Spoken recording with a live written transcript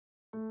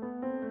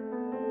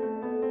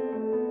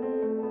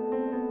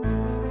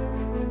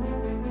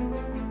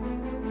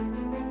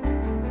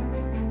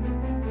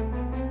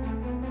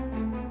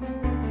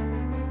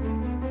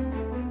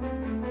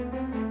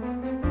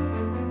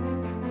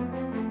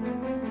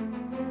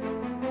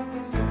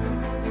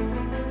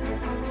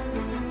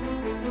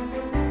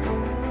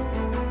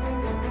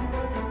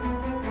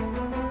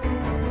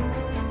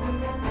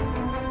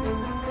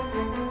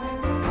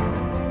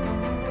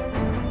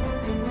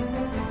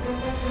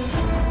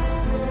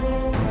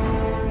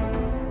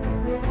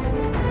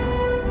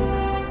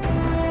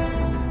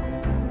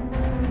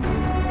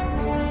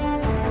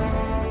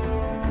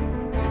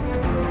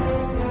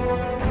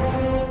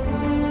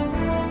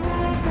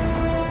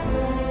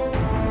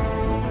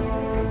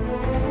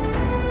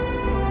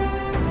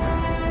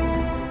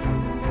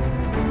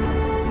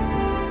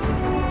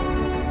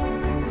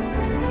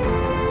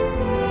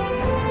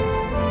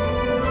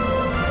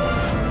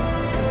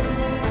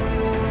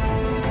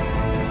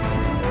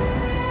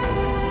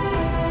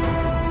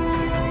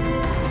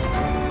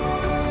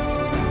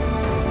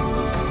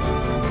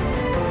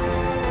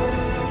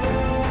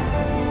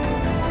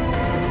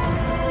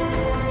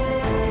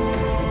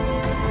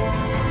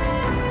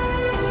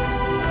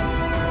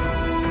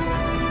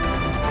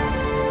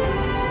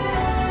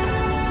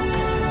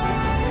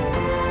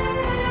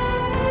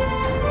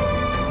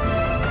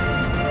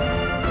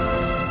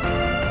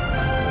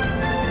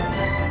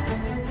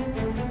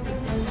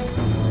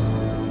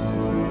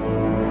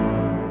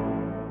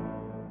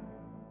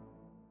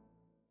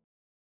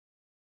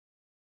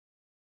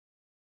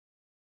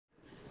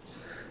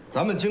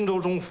咱们荆州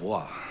中孚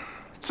啊，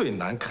最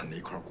难啃的一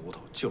块骨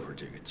头就是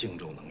这个荆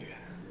州能源。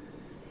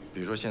比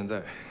如说现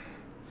在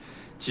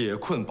解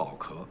困保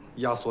壳、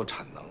压缩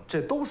产能，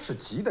这都是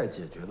亟待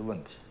解决的问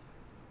题。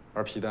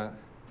而皮丹，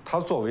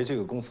他作为这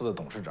个公司的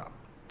董事长，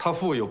他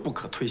负有不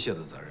可推卸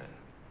的责任，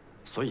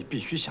所以必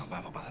须想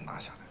办法把他拿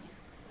下来。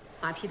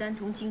把皮丹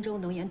从荆州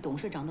能源董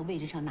事长的位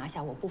置上拿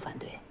下，我不反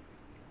对。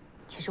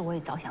其实我也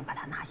早想把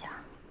他拿下，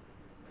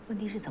问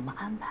题是怎么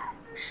安排，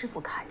师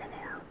傅看着呢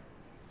呀。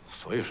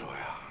所以说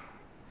呀，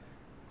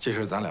这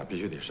事咱俩必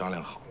须得商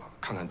量好了，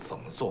看看怎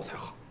么做才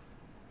好。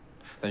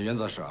但原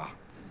则是啊，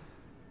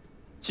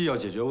既要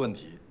解决问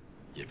题，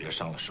也别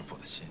伤了师傅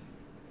的心。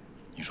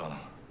你说呢？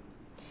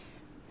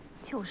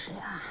就是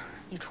啊，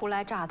你初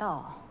来乍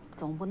到，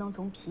总不能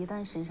从皮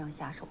丹身上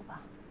下手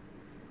吧？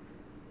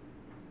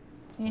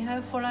你还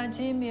弗拉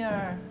基米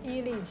尔·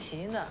伊利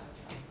奇呢，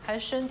还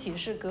身体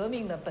是革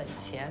命的本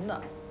钱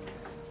呢。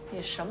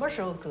你什么时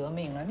候革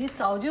命了？你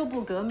早就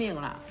不革命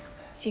了。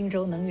荆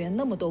州能源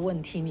那么多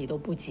问题，你都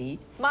不急，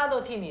妈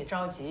都替你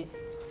着急。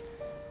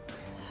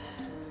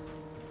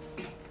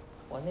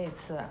我那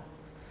次啊，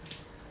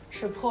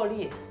是破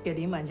例给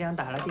林满江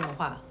打了电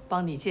话，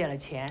帮你借了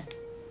钱。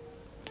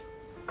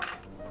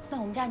那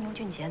我们家牛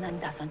俊杰呢？你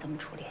打算怎么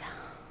处理啊？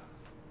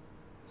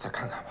再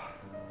看看吧。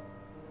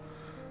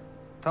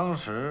当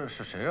时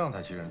是谁让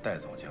他去任代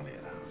总经理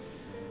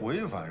的？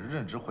违反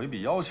任职回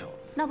避要求，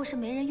那不是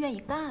没人愿意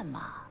干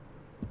吗？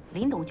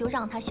林董就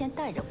让他先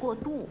带着过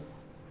渡。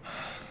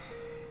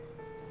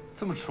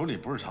这么处理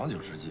不是长久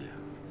之计，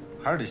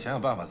还是得想想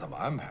办法怎么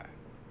安排，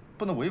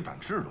不能违反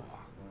制度啊。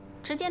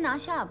直接拿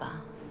下吧。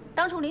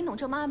当初林董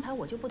这么安排，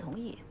我就不同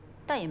意，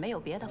但也没有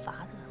别的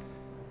法子。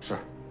是，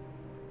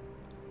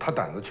他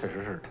胆子确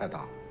实是太大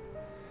了。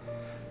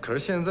可是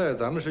现在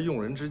咱们是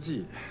用人之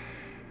际，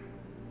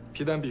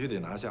皮丹必须得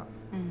拿下。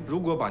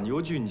如果把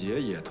牛俊杰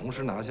也同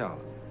时拿下了，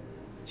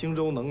荆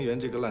州能源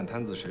这个烂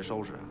摊子谁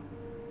收拾啊？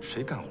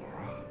谁干活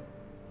啊？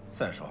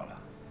再说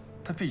了，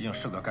他毕竟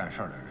是个干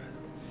事儿的人，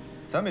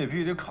咱们也必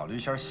须得考虑一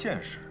下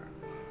现实，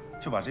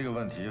就把这个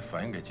问题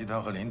反映给集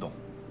团和林董，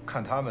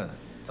看他们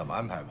怎么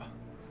安排吧。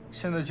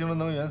现在荆州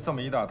能源这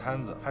么一大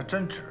摊子，还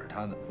真指着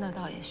他呢。那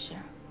倒也是。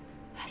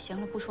行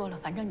了，不说了，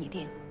反正你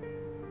定。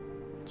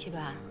七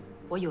班，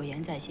我有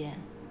言在先，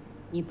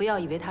你不要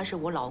以为他是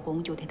我老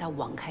公就对他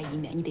网开一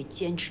面，你得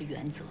坚持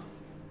原则。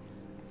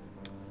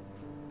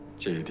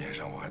这一点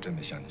上我还真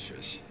得向你学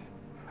习。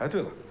哎，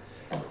对了，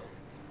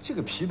这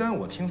个皮丹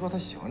我听说他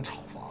喜欢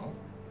炒房，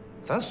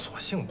咱索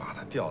性把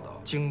他调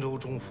到荆州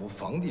中孚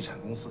房地产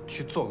公司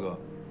去做个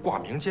挂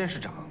名监事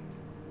长，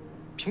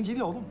平级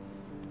调动。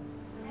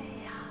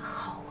哎呀，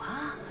好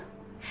啊！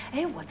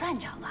哎，我赞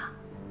成啊，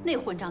那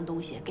混账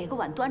东西给个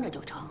碗端着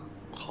就成。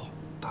好，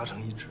达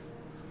成一致。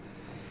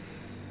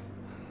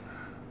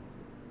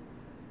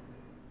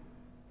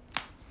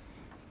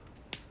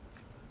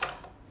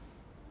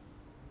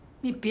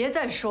你别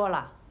再说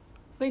了，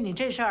为你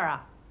这事儿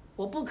啊，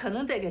我不可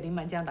能再给林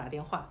满江打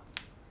电话。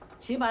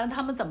起码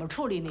他们怎么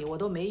处理你，我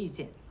都没意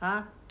见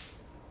啊。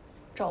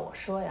照我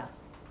说呀，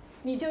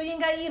你就应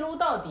该一撸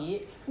到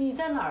底，你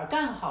在哪儿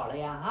干好了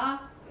呀？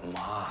啊！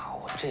妈，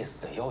我这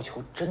次的要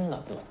求真的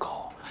不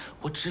高，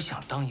我只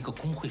想当一个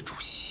工会主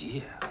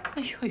席。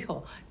哎呦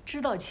呦，知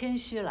道谦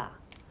虚了。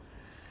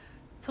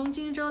从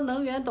荆州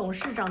能源董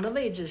事长的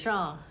位置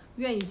上，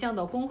愿意降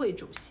到工会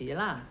主席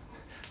啦。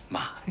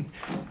妈，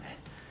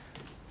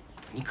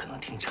你可能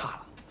听差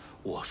了，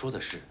我说的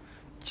是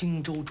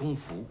荆州中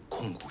孚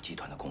控股集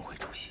团的工会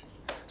主席，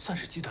算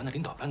是集团的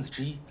领导班子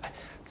之一。哎，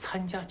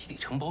参加集体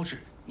承包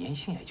制，年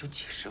薪也就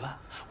几十万，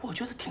我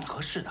觉得挺合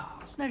适的。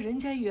那人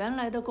家原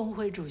来的工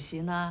会主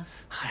席呢？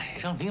嗨，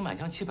让林满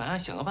江、齐本安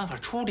想个办法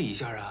处理一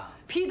下啊。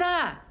皮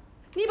丹，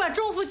你把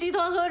中孚集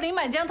团和林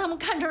满江他们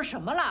看成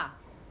什么了？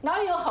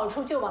哪有好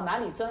处就往哪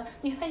里钻，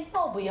你还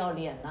要不要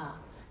脸呐？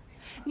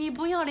你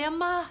不要脸，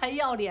妈还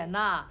要脸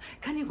呐！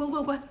赶紧滚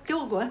滚滚，给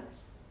我滚！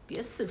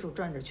别四处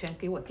转着圈，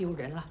给我丢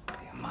人了。哎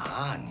呀，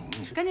妈，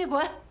你赶紧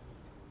滚！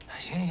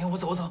行行行，我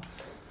走我走。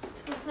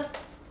这次，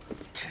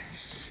真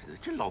是的，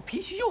这老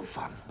脾气又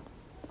犯了。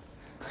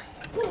哎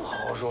呀，不能好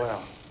好说呀！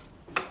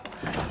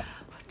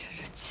我真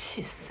是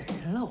气死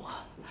人了，我。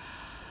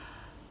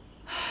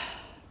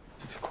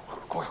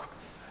过来。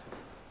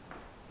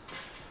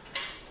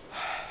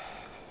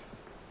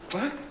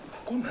哎，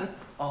关门。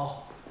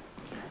哦。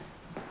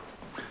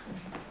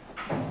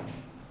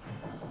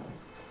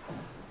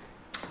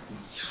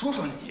说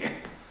说你，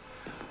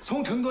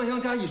从程端阳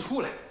家一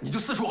出来，你就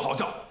四处嚎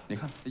叫。你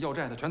看要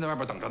债的全在外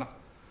边等着呢，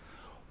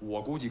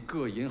我估计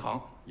各银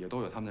行也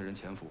都有他们的人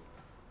潜伏，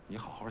你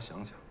好好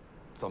想想，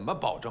怎么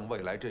保证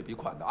未来这笔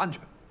款的安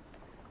全？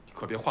你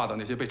可别划到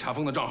那些被查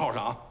封的账号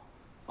上啊！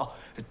哦，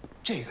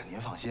这个您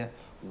放心，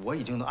我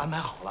已经都安排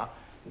好了。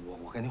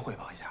我跟您汇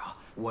报一下啊，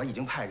我已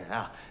经派人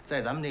啊，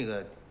在咱们这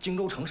个荆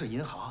州城市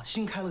银行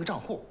新开了个账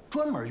户，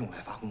专门用来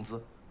发工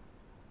资。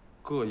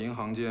各银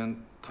行间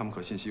他们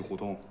可信息互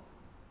通。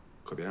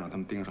可别让他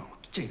们盯上了。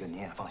这个您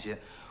也放心，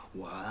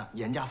我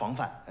严加防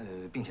范，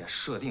并且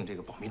设定这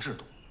个保密制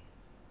度。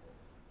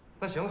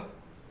那行了，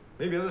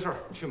没别的事儿，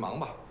你去忙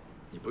吧，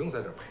你不用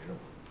在这儿陪着我。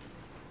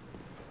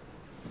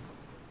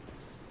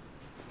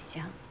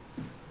行，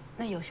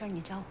那有事儿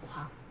你招呼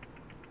哈。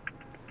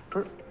不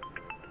是，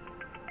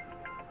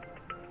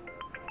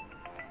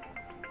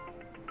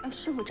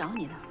师傅找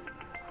你呢。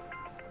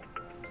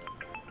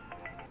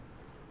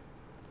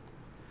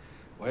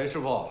喂，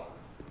师傅。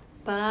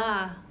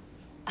爸，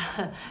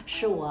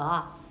是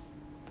我。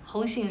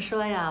红杏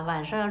说呀，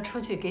晚上要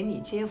出去给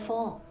你接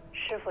风。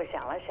师傅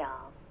想了想，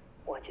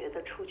我觉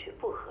得出去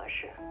不合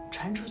适，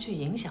传出去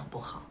影响不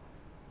好。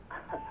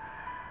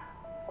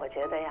我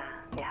觉得呀，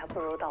你还不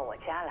如到我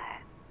家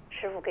来，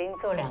师傅给你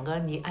做2个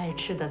你爱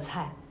吃的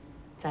菜，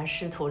咱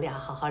师徒俩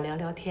好好聊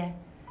聊天，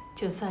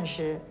就算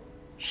是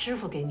师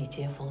傅给你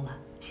接风了，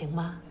行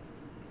吗？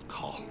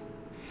好，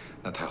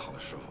那太好了，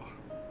师傅，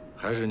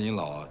还是您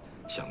老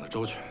想得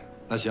周全。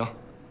那行，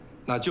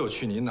那就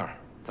去您那儿，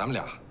咱们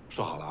俩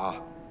说好了啊。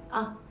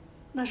啊，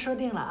那说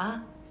定了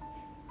啊。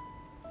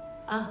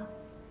啊。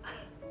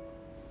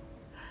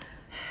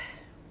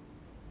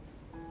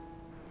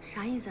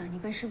啥意思啊？你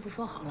跟师傅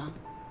说好了，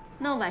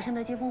那晚上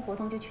的接风活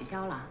动就取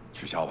消了？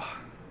取消吧。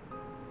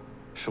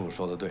师傅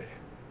说的对，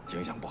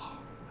影响不好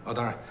啊。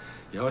当然，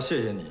也要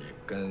谢谢你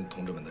跟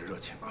同志们的热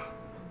情啊。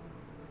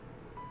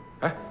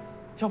哎，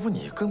要不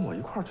你跟我一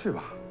块儿去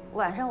吧？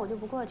晚上我就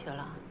不过去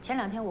了。前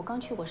2天我刚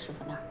去过师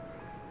傅那儿，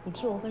你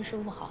替我跟师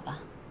傅好吧。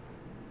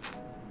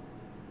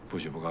不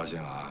许不高兴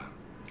啊！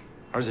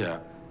而且，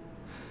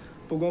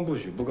不光不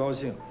许不高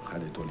兴，还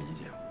得多理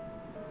解。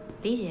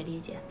理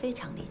解，非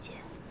常理解。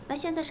那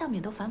现在上面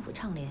都反腐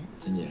倡廉，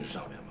仅仅是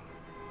上面吗？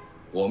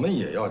我们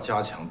也要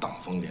加强党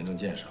风廉政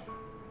建设嘛。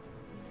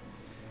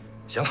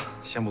行了，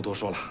先不多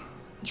说了，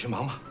你去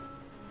忙吧，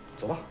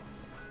走吧。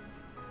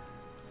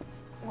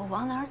我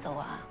往哪儿走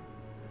啊？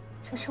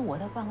这是我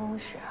的办公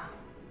室啊。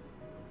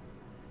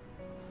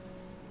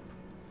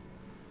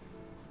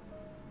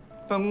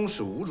办公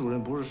室吴主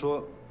任不是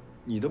说，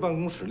你的办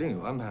公室另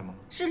有安排吗？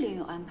是另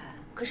有安排，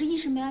可是一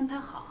时没安排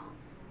好。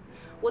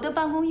我的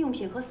办公用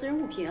品和私人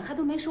物品还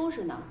都没收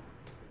拾呢。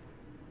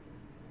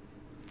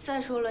再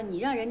说了，你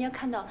让人家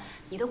看到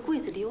你的柜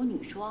子里有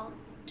女装，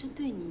这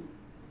对你……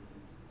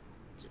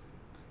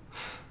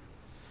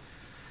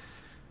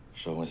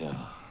佘凤仙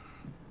啊，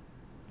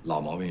老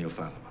毛病又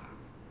犯了吧？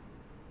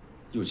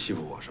又欺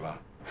负我是吧？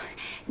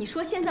你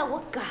说现在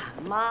我敢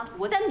吗？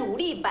我在努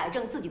力摆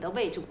正自己的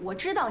位置，我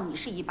知道你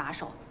是一把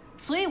手，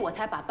所以我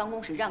才把办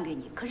公室让给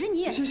你。可是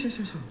你也……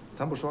行，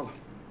咱不说了。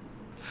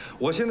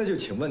我现在就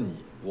请问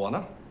你，我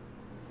呢？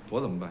我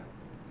怎么办？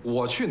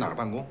我去哪儿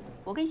办公？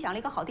我给你想了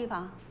一个好地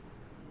方，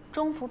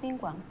中福宾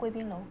馆贵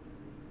宾楼。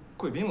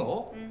贵宾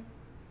楼？嗯。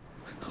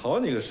好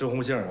你个石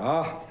红杏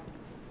啊！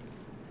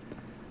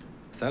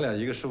咱俩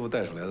一个师傅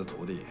带出来的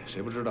徒弟，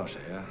谁不知道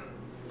谁呀？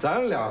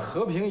咱俩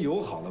和平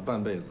友好了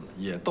半辈子，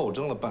也斗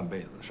争了半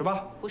辈子，是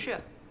吧？不是，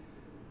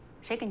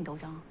谁跟你斗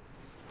争？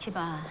七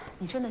班，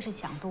你真的是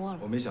想多了。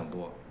我没想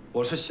多，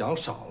我是想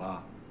少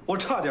了，我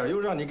差点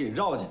又让你给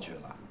绕进去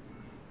了。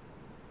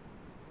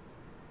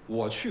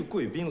我去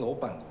贵宾楼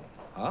办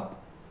公啊？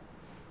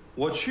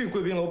我去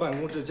贵宾楼办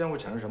公，这将会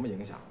产生什么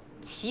影响？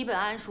齐本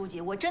安书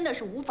记，我真的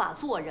是无法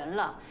做人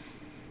了，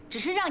只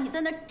是让你在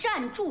那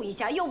暂住一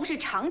下，又不是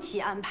长期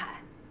安排。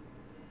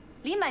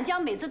李满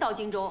江每次到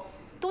荆州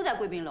都在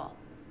贵宾楼。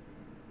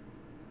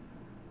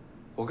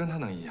我跟他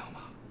能一样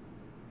吗？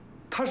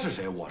他是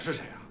谁？我是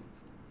谁啊？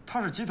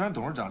他是集团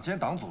董事长兼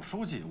党组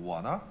书记，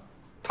我呢？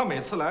他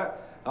每次来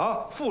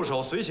啊，副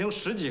手随行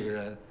10几个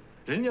人，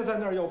人家在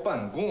那儿要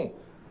办公，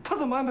他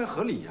怎么安排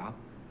合理呀？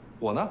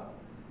我呢？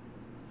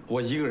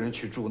我一个人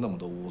去住那么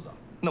多屋子，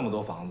那么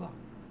多房子，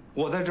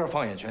我在这儿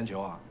放眼全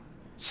球啊！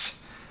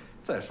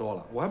再说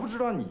了，我还不知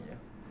道你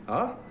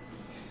啊，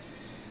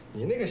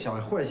你那个小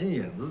坏心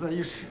眼子再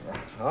一使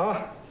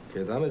啊，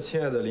给咱们亲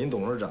爱的林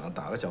董事长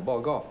打个小报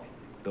告，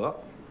得，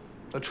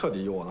那彻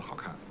底有我的好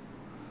看。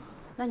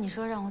那你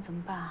说让我怎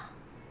么办啊？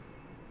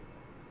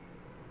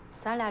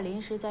咱俩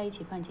临时在一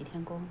起办几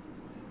天工，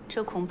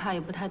这恐怕也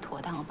不太妥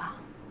当吧？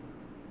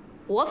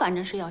我反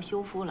正是要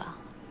休夫了，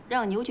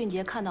让牛俊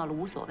杰看到了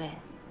无所谓。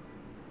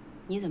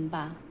你怎么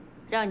办？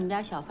让你们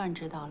家小贩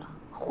知道了，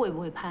会不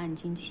会拍案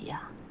惊奇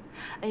啊？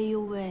哎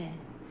呦喂，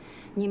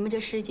你们这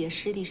师姐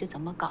师弟是怎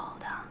么搞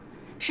的？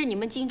是你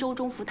们荆州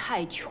中府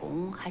太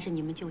穷，还是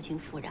你们旧情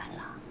复燃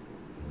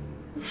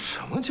了？什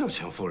么旧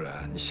情复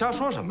燃？你瞎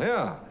说什么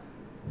呀？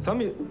咱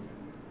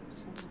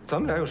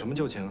们俩有什么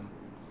旧情啊？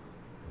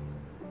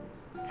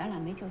咱俩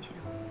没旧情。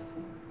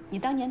你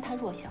当年太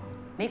弱小，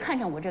没看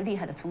上我这厉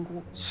害的村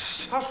姑。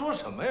瞎说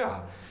什么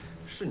呀？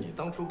是你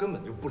当初根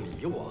本就不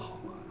理我，好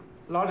吗？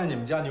拉着你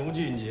们家牛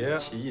俊杰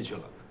起义去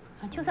了。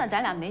就算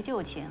咱俩没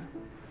旧情，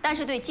但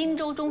是对荆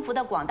州中府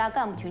的广大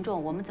干部群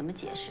众，我们怎么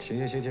解释？行，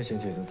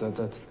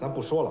咱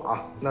不说了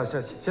啊。那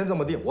先这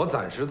么定，我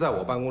暂时在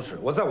我办公室，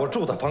我在我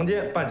住的房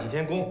间办几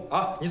天工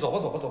啊。你走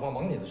吧，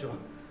忙你的去吧。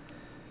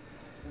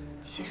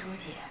齐书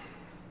记，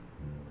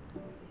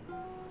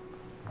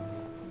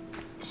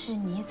是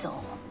你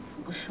走，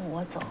不是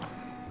我走。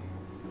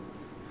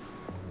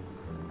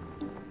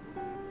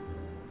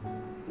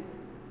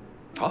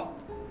好，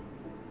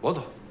我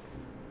走，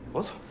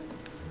我走。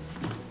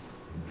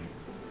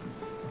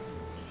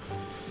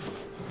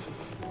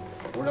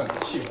不是让你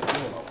气疯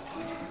了我。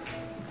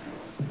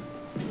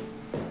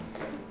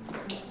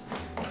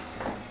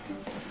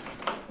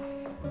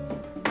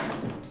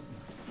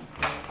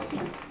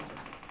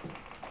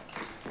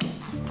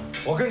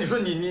 我跟你说，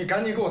你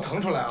赶紧给我腾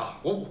出来啊！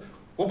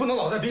我不能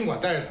老在宾馆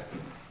待着。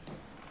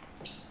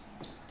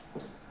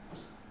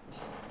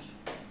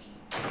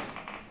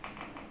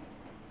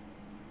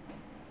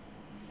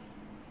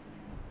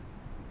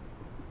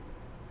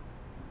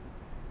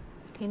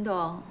林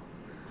董，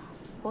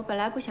我本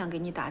来不想给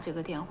你打这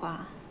个电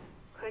话，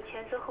可是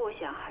前思后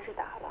想还是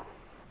打了。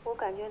我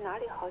感觉哪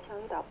里好像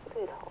有点不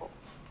对头。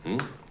嗯，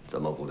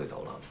怎么不对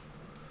头了？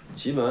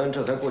齐本案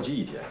这才过去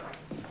1天，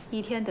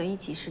一天等于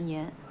几十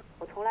年。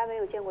 我从来没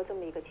有见过这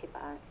么一个棋本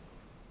案，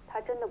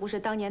他真的不是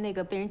当年那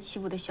个被人欺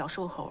负的小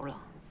瘦猴了，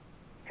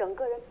整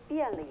个人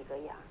变了一个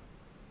样。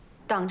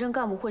党政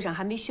干部会上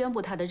还没宣布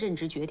他的任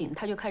职决定，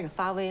他就开始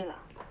发威了。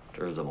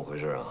这是怎么回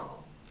事啊？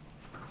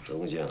石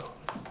红星，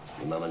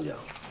你慢慢讲。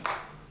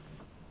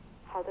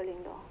好的，林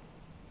董。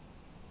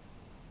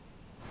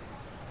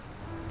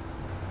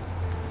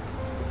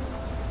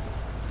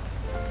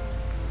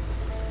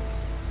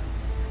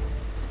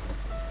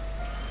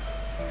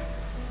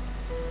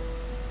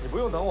不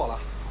用等我了，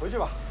回去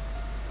吧。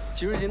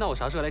吉瑞杰，那我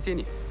啥时候来接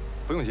你？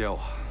不用接我，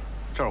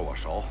这儿我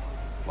熟，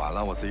晚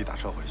了我自己打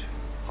车回去。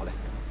好嘞。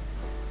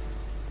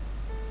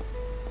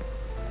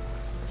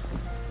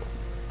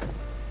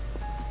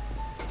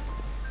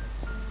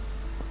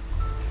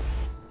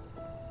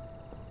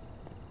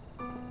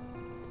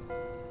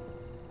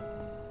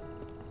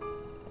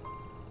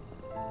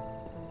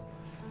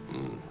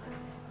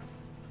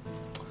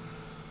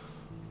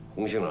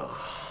红星啊，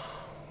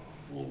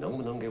你能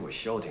不能给我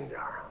消停点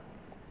啊？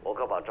 我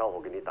可把招呼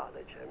给你打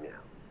在前面。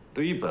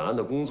对于本案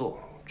的工作，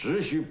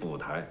只许补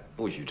台，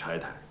不许拆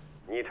台。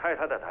你拆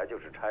他的台，就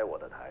是拆我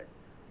的台，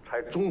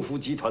拆中福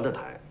集团的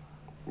台。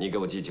你给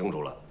我记清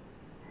楚了。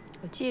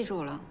我记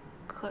住了，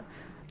可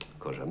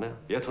什么呀？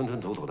别吞吞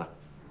吐吐的。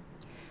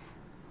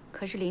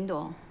可是林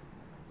董，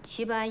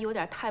齐本安有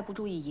点太不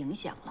注意影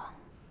响了。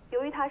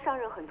由于他上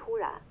任很突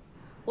然，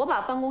我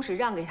把办公室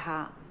让给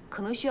他，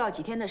可能需要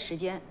几天的时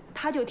间，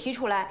他就提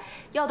出来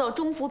要到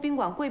中福宾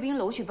馆贵宾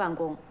楼去办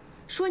公。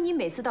 说你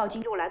每次到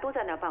荆州来都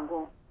在那儿办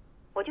公，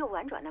我就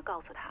婉转地告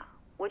诉他，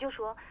我就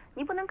说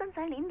你不能跟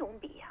咱林董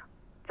比呀，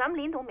咱们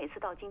林董每次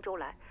到荆州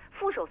来，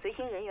副手随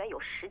行人员有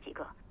10几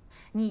个，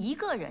你一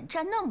个人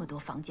占那么多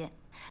房间，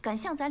敢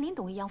像咱林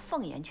董一样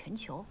放眼全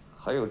球？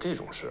还有这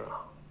种事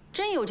啊？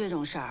真有这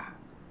种事儿。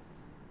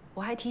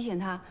我还提醒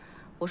他，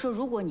我说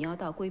如果你要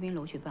到贵宾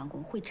楼去办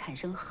公，会产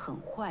生很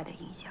坏的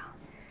影响。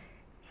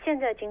现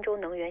在荆州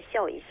能源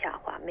效益下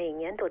滑，每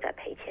年都在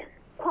赔钱，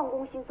矿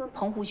工新村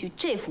棚户区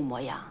这副模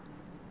样。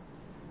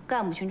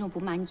 干部群众不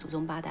骂你祖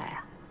宗8代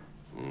啊？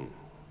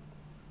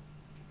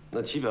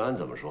那齐本安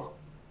怎么说？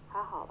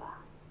还好吧，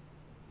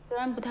虽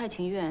然不太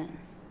情愿，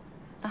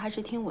但还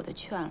是听我的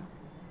劝了。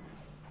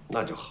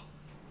那就好。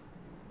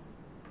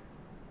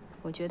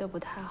我觉得不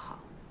太好，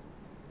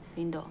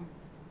林董，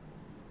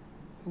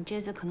你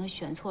这次可能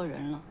选错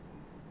人了。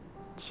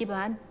齐本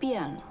安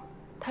变了，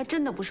他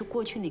真的不是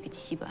过去那个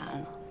齐本安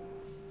了。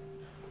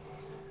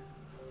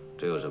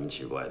这有什么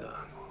奇怪的？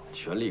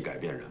权力改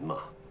变人嘛。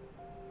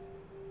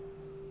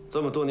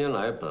 这么多年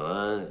来，本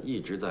安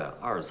一直在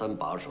2、3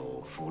把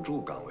手辅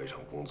助岗位上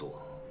工作，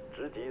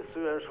职级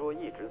虽然说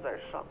一直在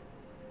上，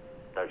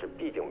但是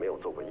毕竟没有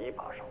做过1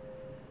把手。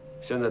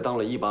现在当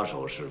了1把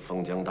手是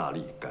封疆大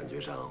吏，感觉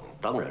上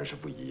当然是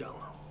不一样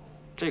了。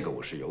这个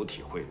我是有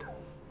体会的。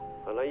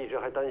本来一直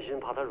还担心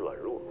怕他软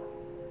弱，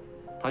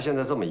他现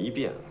在这么一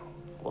变，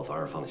我反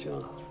而放心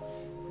了。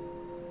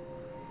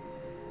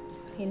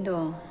林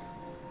董，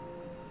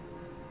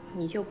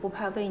你就不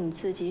怕为你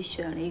自己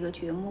选了一个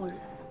掘墓人？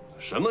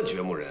 什么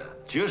掘墓人？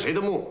掘谁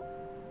的墓？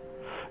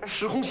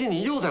石红信，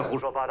你又在胡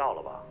说八道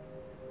了吧？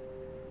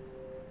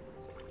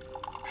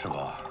师傅，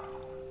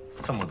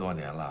这么多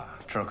年了，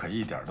这儿可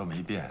一点都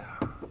没变啊。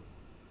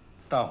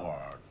大伙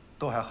儿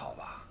都还好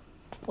吧？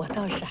我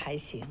倒是还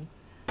行。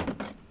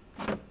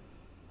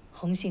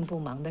红信不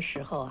忙的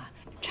时候啊，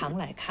常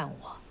来看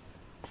我。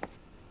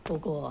不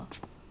过，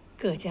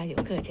各家有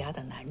各家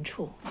的难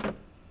处。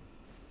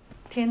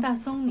田大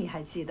松你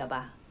还记得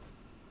吧？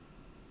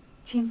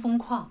金风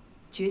矿。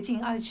 掘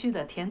进2区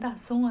的田大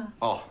松啊！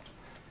哦，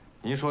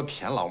您说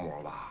田劳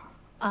模吧？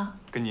啊，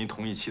跟您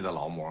同一期的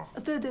劳模。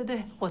对对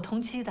对，我同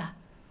期的。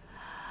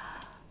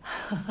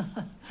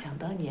想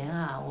当年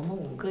啊，我们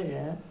5个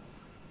人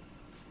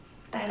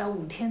带了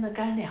5天的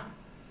干粮，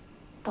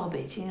到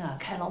北京啊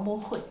开劳模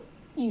会，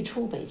一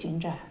出北京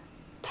站，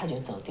他就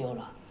走丢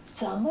了，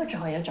怎么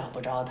找也找不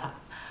着他。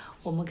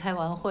我们开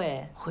完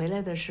会回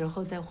来的时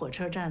候，在火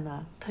车站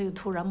呢，他又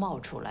突然冒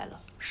出来了，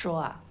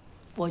说啊。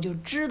 我就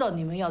知道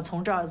你们要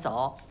从这儿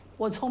走，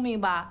我聪明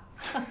吧？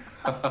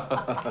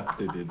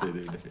对。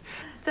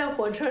在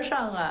火车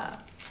上啊，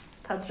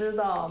他他知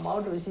道毛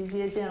主席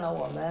接见了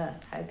我们，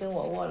还跟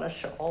我握了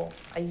手。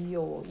哎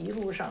呦，一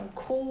路上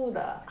哭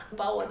的，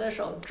把我的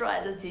手拽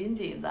得紧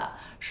紧的，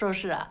说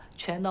是啊，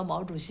全都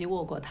毛主席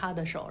握过他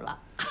的手了。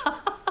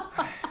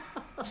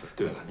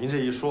对了，您这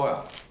一说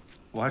呀，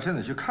我还真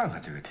得去看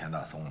看这个田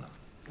大松呢。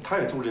他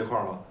也住这块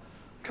吗？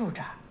住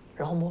这儿，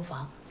劳模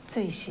坊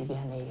最西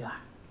边那院。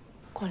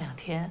过2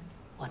天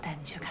我带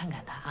你去看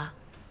看他啊。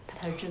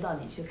他知道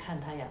你去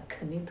看他呀，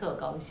肯定特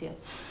高兴。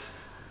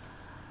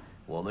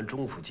我们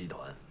中府集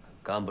团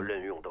干部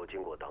任用都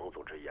经过党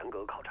组织严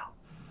格考察，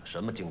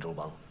什么荆州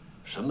帮，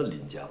什么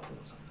林家铺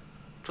子，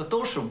这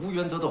都是无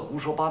原则的胡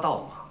说八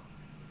道嘛！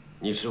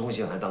你石红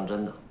杏还当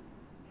真呢？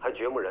还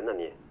掘墓人呢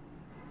你？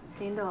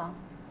林董，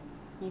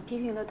你批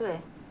评的对，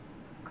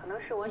可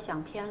能是我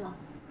想偏了。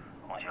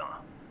红杏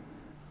啊，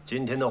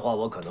今天的话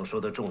我可能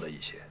说的重了一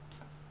些，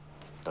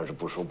但是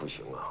不说不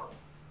行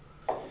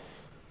啊。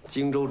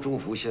荆州中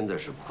府现在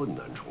是困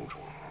难重重，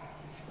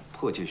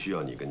迫切需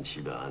要你跟齐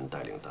本安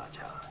带领大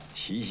家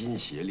齐心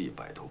协力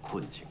摆脱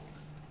困境，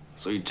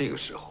所以这个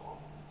时候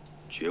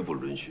绝不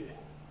允许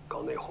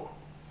搞内讧，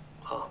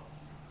啊！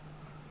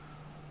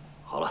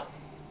好了，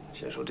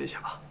先说这些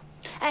吧。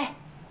哎，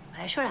我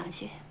来说2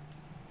句。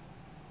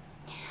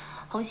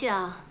红杏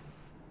啊，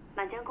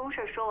满江公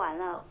事说完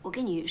了，我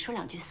跟你说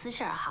2句私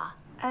事哈。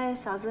哎，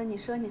嫂子，你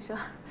说。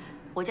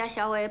我家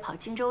小伟跑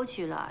荆州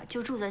去了，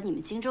就住在你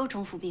们荆州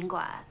中府宾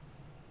馆。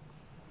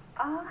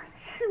啊，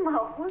是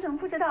吗？我怎么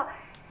不知道？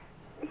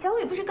小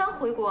伟不是刚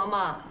回国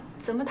吗？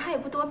怎么他也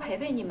不多陪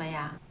陪你们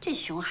呀？这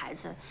熊孩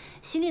子，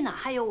心里哪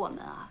还有我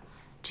们啊？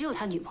只有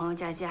他女朋友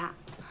佳佳，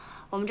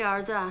我们这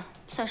儿子啊，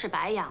算是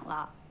白养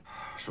了。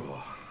师傅，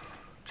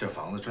这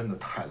房子真的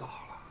太老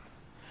了，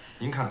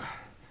您看看，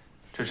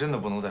这真的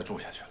不能再住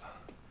下去了。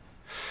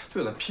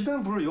对了，皮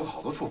丹不是有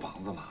好多处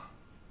房子吗？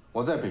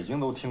我在北京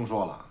都听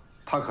说了，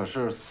他可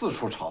是4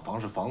处炒房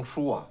是房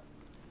叔啊。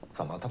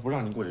怎么，他不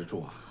让您过去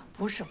住啊？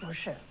不是，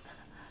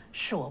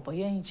是我不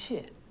愿意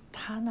去。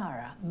他那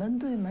儿啊，门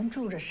对门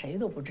住着，谁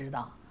都不知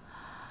道，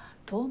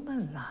多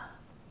闷呐！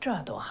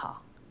这多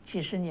好，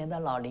几10年的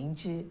老邻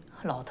居、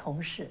老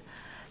同事，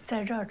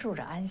在这儿住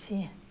着安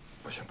心。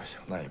不行，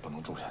那也不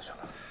能住下去了。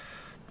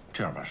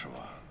这样吧，师傅，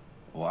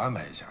我安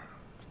排一下，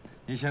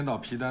您先到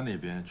皮丹那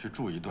边去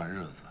住一段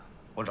日子，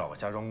我找个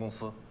家装公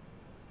司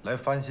来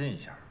翻新一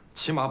下，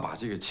起码把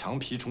这个墙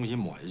皮重新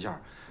抹一下。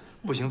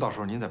不行，到时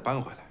候您再搬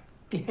回来。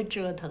别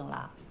折腾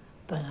了，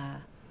本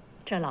安，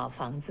这老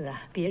房子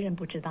啊，别人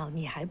不知道，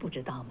你还不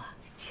知道吗？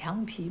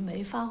墙皮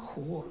没法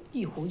糊，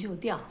一糊就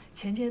掉。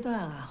前阶段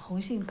啊，红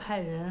杏派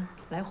人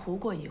来糊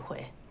过一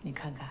回，你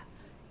看看，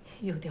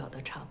又掉得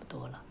差不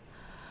多了。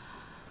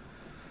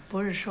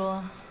不是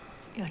说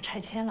要拆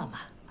迁了吗？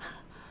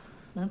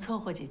能凑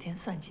合几天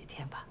算几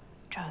天吧。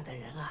这儿的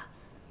人啊，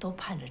都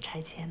盼着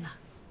拆迁呢。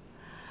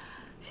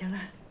行了，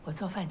我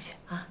做饭去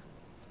啊。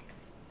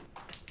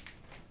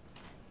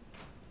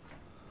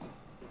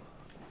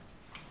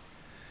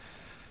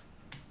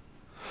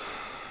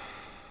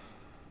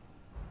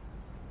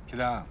皮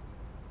丹，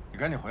你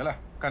赶紧回来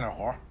干点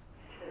活。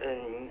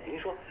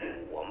您说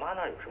我妈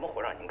那儿有什么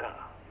活让您干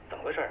啊？怎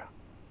么回事啊？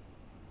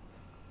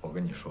我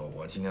跟你说，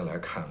我今天来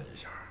看了一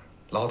下，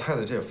老太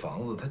太这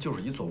房子它就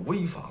是一座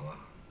危房啊。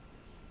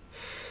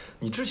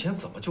你之前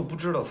怎么就不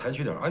知道采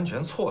取点安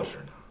全措施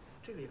呢？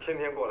天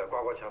天过来刮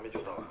墙皮就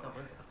到了，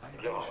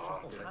你听好了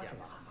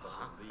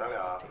啊，咱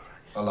俩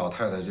把老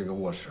太太这个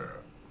卧室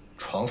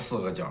床4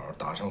个角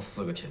打上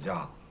4个铁架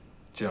子，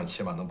这样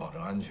起码能保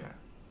证安全。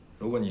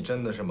如果你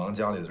真的是忙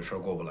家里的事儿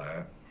过不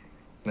来，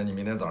那你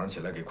明天早上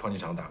起来给矿机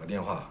厂打个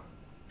电话，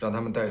让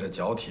他们带着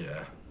角铁、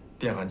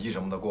电焊机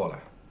什么的过来。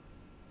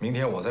明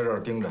天我在这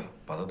儿盯着，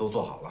把它都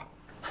做好了。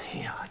哎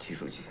呀，齐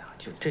书记啊，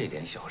就这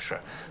点小事，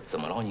怎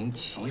么劳您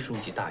齐书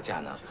记大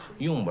驾呢？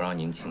用不着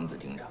您亲自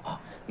盯着啊。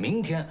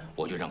明天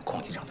我就让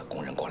矿机厂的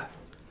工人过来。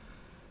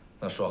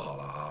那说好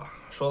了啊，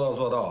说到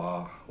做到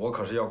啊，我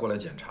可是要过来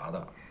检查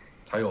的。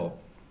还有，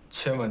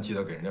千万记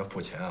得给人家付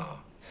钱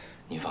啊。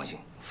您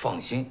放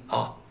心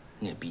啊，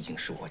那毕竟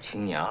是我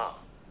亲娘。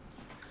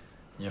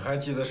你还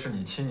记得是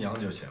你亲娘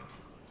就行。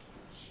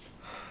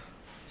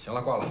行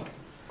了，挂了。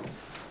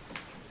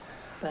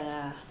本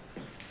安，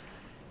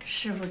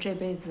师傅这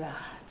辈子啊，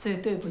最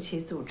对不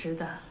起组织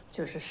的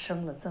就是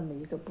生了这么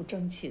一个不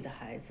争气的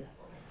孩子。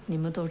你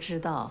们都知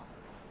道，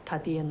他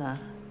爹呢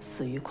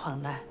死于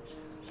矿难，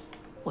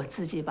我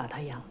自己把他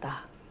养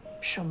大，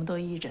什么都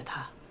依着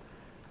他。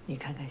你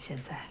看看现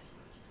在。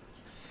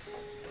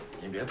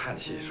您别叹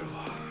气，师傅，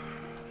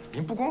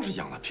您不光是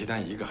养了皮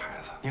丹一个孩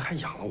子，您还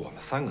养了我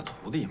们3个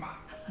徒弟嘛。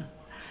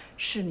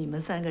是你们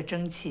3个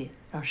争气，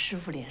让师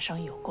傅脸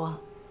上有光。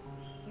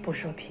不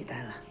说皮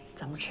丹了，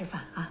咱们吃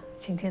饭啊！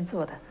今天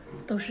做的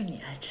都是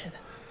你爱吃的。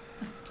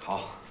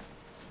好。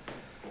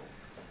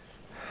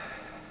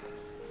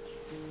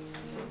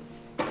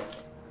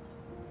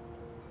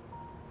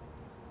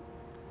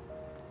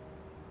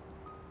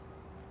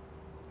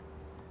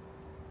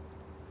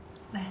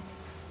来，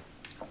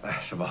来，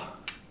师傅。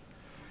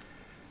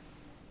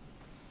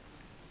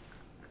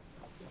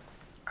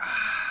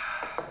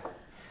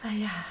哎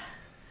呀，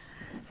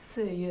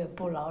岁月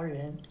不饶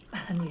人，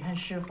你看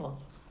师傅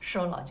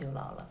说老就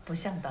老了，不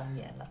像当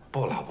年了。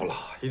不老不老，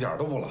一点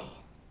都不老。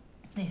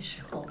那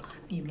时候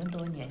你们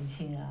多年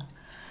轻啊！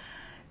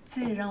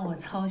最让我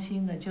操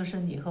心的就是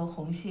你和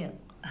红杏。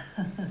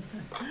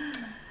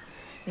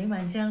林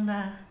满江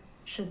呢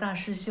是大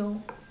师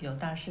兄，有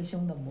大师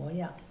兄的模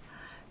样。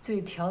最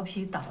调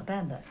皮捣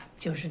蛋的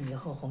就是你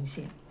和红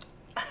杏。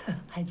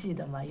还记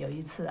得吗？有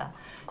一次啊，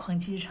矿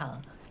机场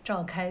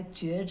召开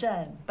决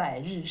战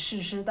100日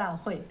誓师大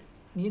会，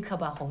你可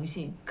把红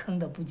杏坑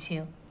得不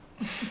轻。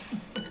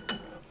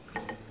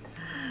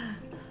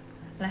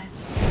来，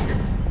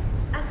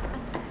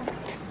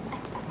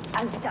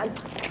安家，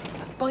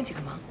帮几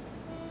个忙。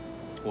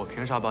我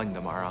凭啥帮你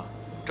的忙啊？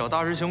找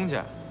大师兄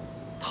去，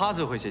他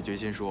最会写决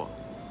心书。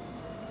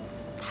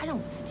他让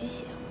我自己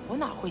写，我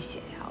哪会写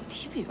呀？我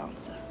提笔忘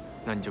字。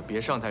那你就别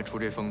上台出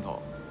这风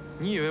头。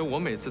你以为我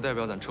每次代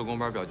表咱车工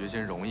班表决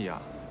心容易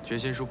啊？决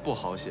心书不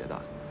好写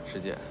的。师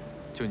姐，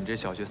就你这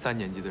小学3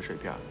年级的水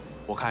平，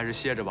我看还是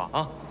歇着吧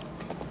啊！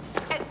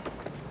哎，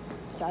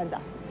小安子，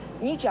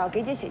你只要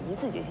给姐写1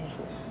次决心书，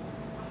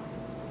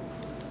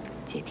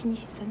姐替你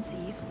洗3次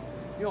衣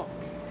服。哟，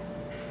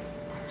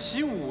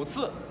洗5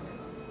次，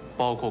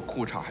包括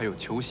裤衩还有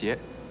球鞋。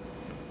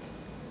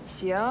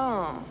行。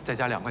再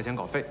加2块钱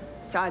稿费。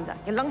小安子，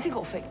你狼心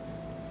狗肺。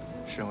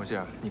沈红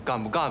杏，你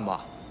干不干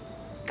吧？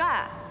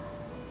干。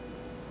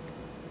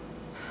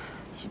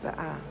齐本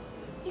安，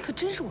你可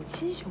真是我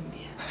亲兄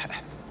弟。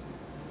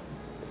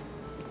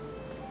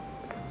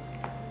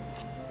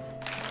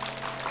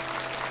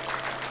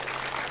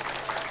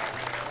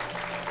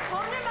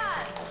同志们，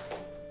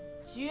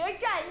决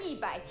战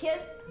100天，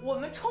我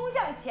们冲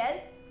向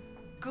前，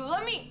革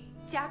命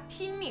加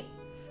拼命，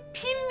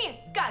拼命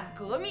干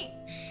革命，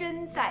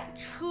身在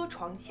车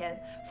床前，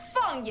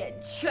放眼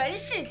全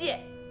世界，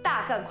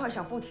大干快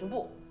上不停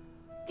步。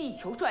地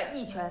球转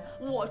1圈，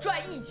我转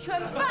1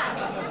圈半。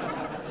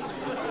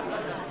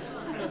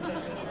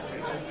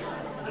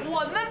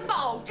我们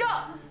保证，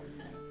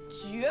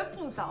绝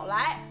不早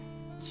来，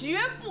绝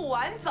不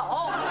晚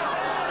走。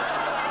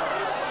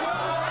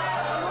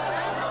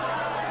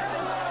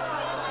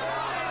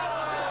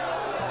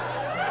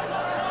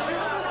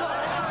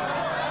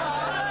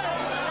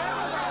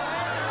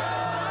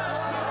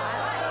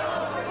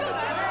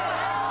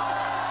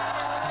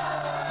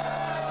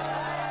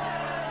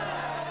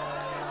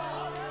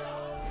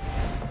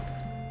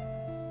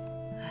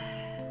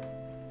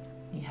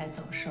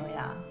总说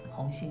呀，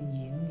红杏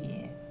拧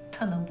你，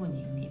他能不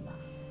拧你吗？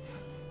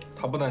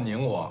他不但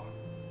拧我，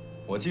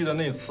我记得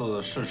那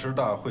次誓师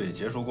大会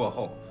结束过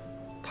后，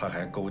他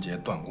还勾结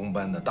断供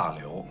班的大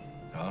刘，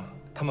啊，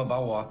他们把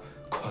我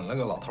捆了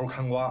个老头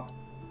看瓜。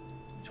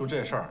就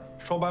这事儿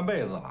说半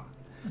辈子了，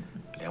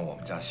连我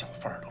们家小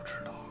贩儿都知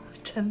道。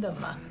真的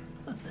吗？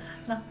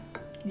那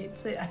你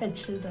最爱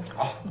吃的。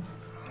好，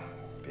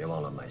别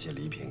忘了买些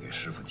礼品给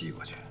师傅寄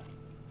过去。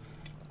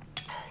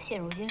现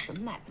如今什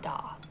么买不到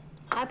啊？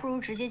还不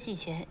如直接寄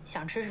钱，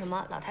想吃什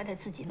么老太太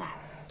自己买。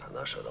他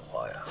那舍得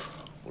花呀，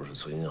不是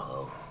存银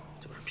行，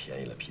就是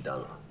便宜了皮单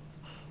了。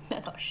那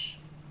倒是。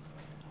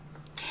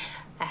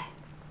哎，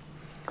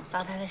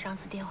老太太上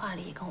次电话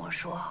里跟我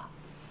说，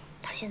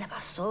她现在把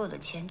所有的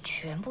钱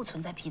全部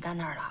存在皮单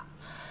那儿了。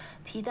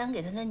皮单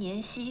给她的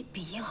年息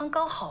比银行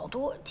高好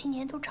多，今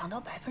年都涨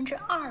到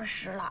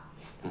20%了。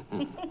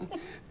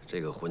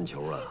这个混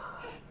球啊，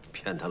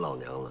骗他老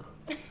娘了。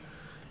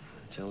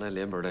将来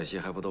连本带息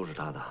还不都是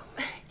他的？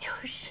就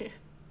是，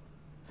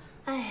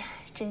哎呀，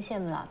真羡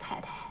慕老太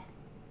太，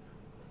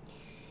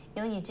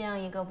有你这样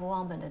一个不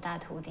忘本的大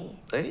徒弟。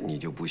哎，你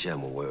就不羡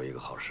慕我有一个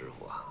好师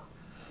傅啊？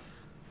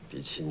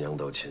比亲娘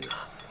都亲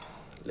啊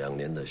！2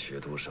年的学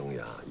徒生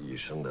涯，1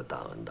生的大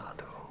恩大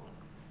德，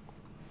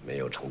没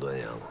有程端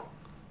阳，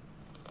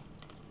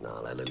哪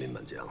来了林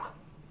满江啊？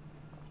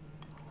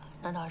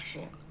那倒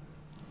是。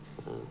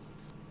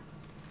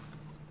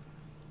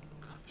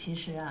其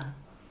实啊。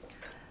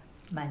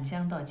满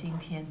江到今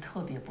天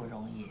特别不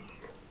容易。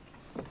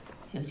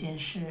有件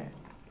事，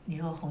你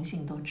和红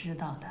杏都知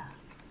道的。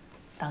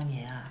当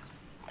年啊，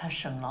他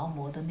省劳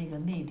模的那个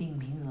内定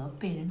名额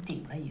被人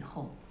顶了以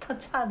后，他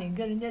差点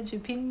跟人家去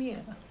拼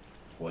命。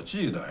我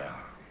记得呀，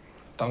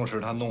当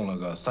时他弄了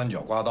个3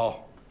角刮刀，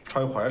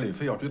揣怀里，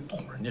非要去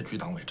捅人家局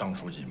党委张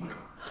书记嘛。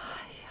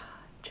哎呀，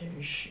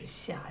真是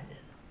吓人！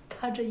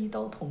他这一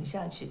刀捅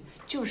下去，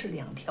就是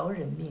2条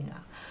人命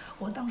啊！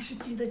我当时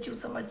记得就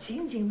这么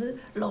紧紧地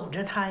搂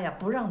着他呀，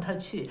不让他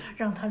去，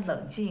让他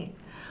冷静。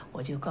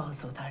我就告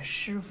诉他，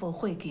师傅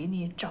会给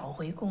你找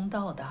回公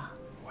道的。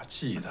我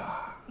记得，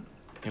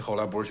你后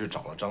来不是去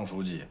找了张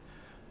书记，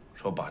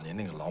说把您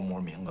那个劳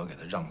模名额给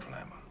他让出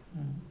来吗？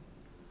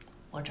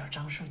我找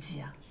张书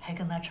记啊，还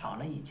跟他吵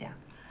了一架。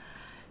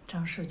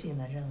张书记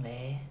呢认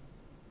为，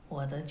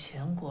我的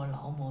全国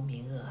劳模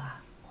名额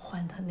啊，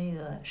换他那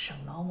个省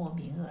劳模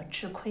名额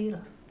吃亏了。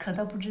可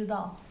他不知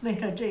道，为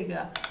了这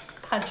个。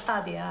他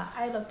差点啊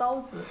挨了刀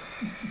子。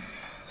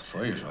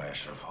所以说，哎，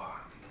师傅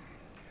啊，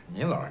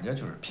您老人家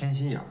就是偏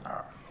心眼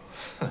儿，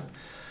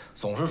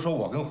总是说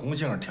我跟红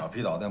杏调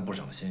皮捣蛋不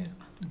省心，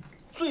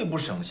最不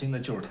省心的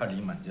就是他李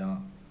满江，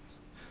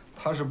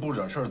他是不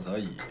惹事儿则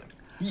已，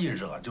一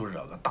惹就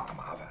惹个大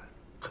麻烦，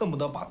恨不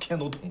得把天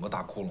都捅个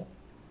大窟窿。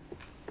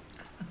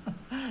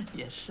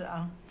也是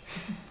啊。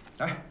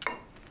来。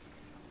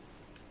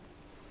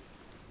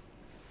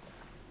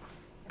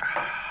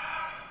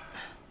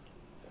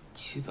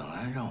 齐本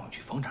安让我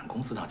去房产公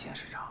司当监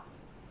事长，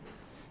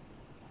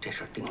这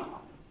事儿定了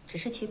吗？只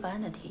是齐本安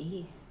的提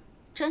议，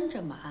真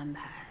这么安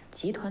排，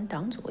集团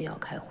党组要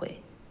开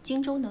会，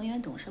荆州能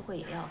源董事会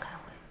也要开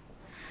会。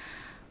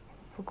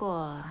不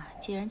过，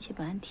既然齐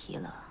本安提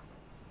了，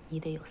你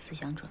得有思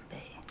想准备。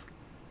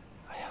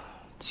哎呀，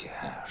姐，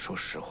说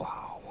实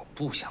话，我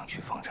不想去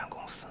房产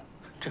公司。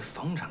这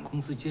房产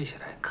公司接下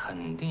来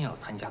肯定要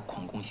参加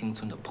矿工新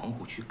村的棚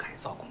户区改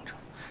造工程，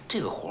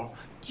这个活儿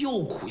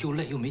又苦又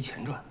累又没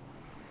钱赚。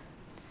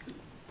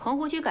 棚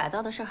户区改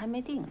造的事还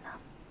没定呢，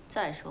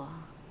再说，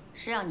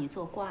是让你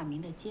做挂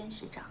名的监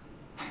事长。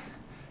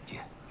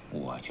姐，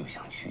我就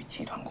想去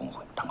集团工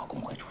会当个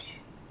工会主席。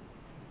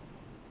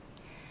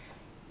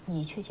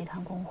你去集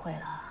团工会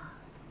了，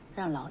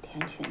让老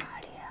田去哪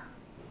里啊？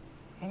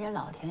人家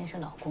老田也是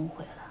老工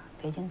会了，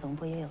北京总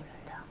部也有人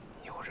的。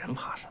有人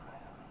怕什么呀？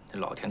这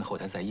老田的后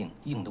台再硬，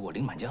硬得我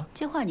林满江。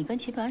这话你跟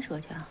齐本安说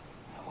去啊。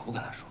我不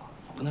跟他说，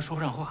我跟他说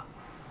不上话。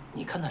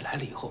你看他来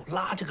了以后，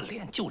拉这个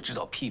脸就知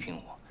道批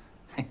评我。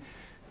 嘿，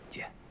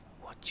姐，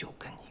我就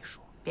跟你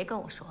说，别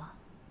跟我说，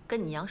跟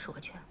你娘说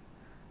去。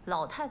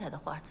老太太的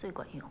话最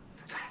管用。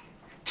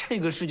这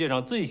个世界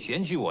上最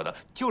嫌弃我的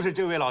就是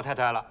这位老太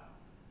太了。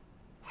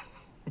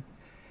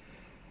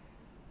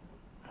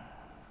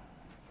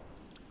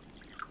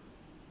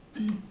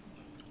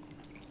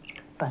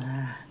本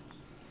安，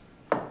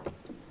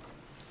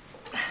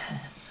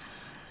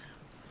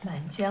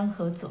满江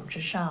和组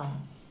织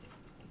上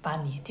把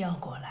你调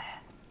过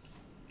来，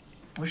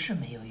不是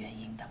没有原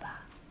因的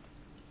吧？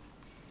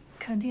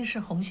 肯定是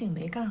红杏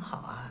没干好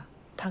啊，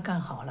他干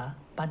好了，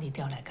把你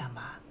调来干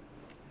嘛？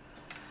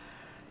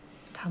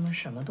他们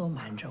什么都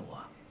瞒着我，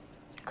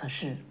可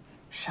是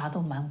啥都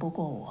瞒不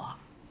过我。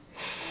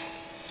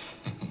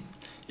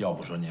要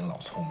不说您老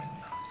聪明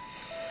呢。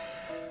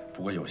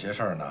不过有些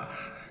事儿呢，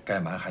该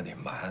瞒还得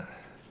瞒，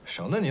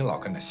省得您老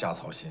跟着瞎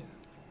操心。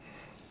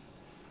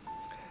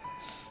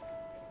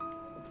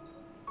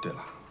对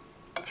了，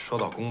说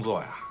到工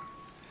作呀，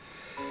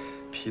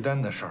皮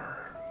单的事儿。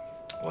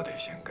 我得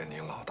先跟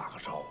您老打个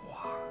招呼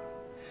啊！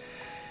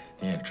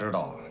您也知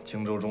道，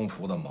荆州中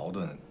孚的矛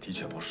盾的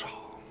确不少，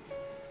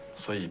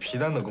所以皮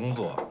单的工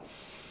作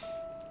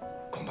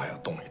恐怕要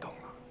动一动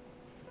了。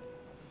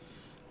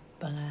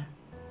本安，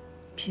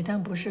皮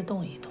单不是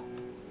动一动，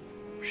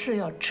是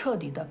要彻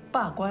底的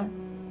罢官。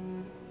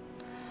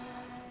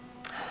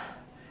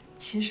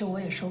其实我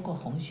也说过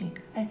红杏，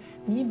哎，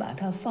你把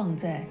它放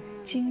在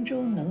荆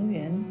州能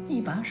源一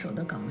把手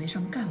的岗位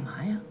上干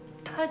嘛呀？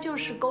 他就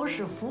是狗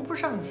屎扶不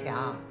上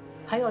墙，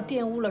还要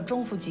玷污了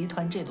中孚集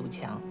团这堵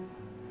墙。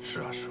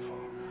是啊，师傅，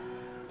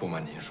不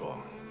瞒您说，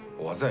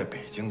我在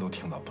北京都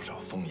听到不少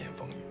风言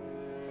风语。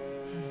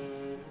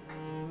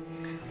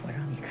我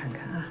让你看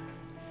看啊，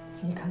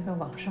你看看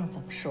网上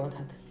怎么说他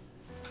的。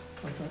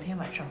我昨天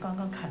晚上刚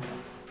刚看到，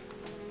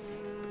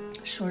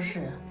说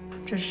是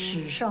这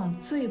史上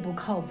最不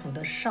靠谱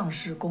的上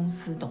市公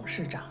司董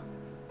事长，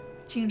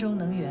荆州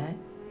能源。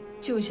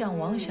 就像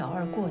王小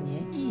二过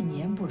年，一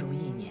年不如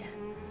一年，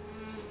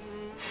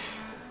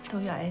都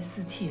要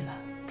ST 了。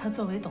他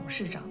作为董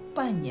事长，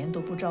半年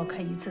都不召开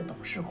一次董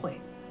事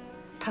会，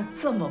他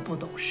这么不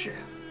懂事，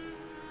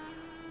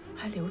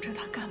还留着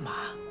他干嘛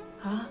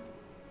啊？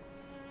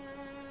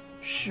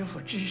师傅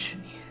支持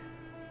你。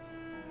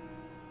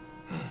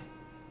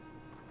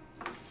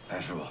来，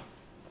师傅，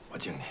我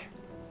敬你。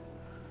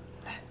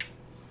来，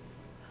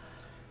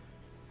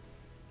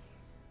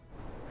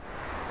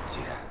姐。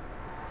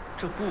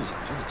 这不讲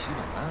究的齐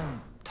本安，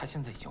他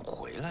现在已经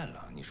回来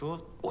了。你说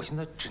我现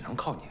在只能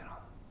靠你了。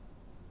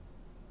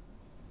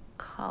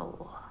靠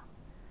我？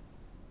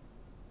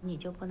你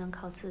就不能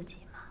靠自己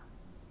吗？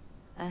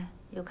哎，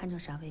又看成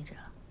啥位置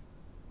了？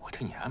我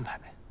听你安排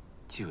呗。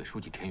纪委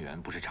书记田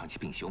园不是长期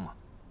病休吗？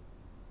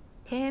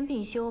田园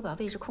病休，把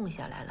位置空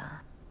下来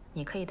了，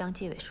你可以当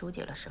纪委书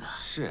记了，是吧？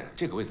是，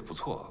这个位子不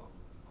错。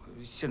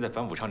现在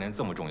反腐倡廉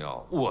这么重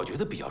要，我觉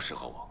得比较适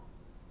合我。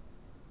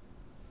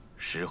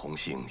 石红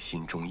杏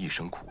心中一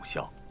声苦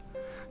笑，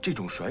这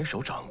种甩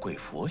手掌柜、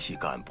佛系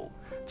干部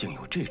竟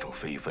有这种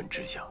非分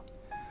之想，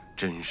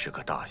真是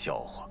个大笑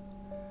话。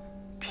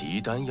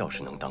皮单要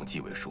是能当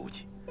纪委书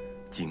记，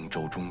荆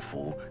州中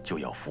孚就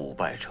要腐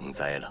败成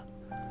灾了。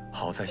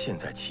好在现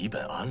在齐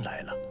本安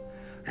来了，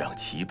让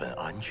齐本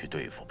安去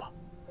对付吧。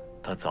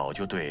他早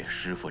就对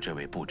师傅这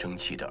位不争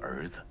气的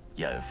儿子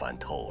厌烦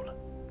透了。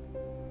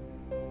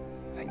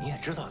哎，你也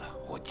知道的，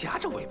我夹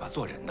着尾巴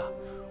做人的，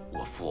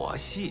我佛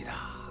系的。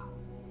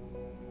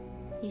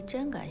 你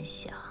真敢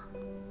想！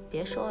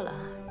别说了，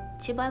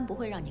齐本安不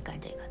会让你干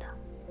这个的。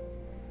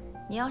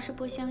你要是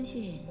不相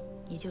信，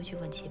你就去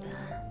问齐本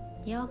安。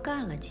你要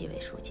干了纪委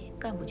书记，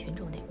干部群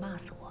众得骂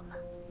死我们，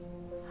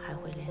还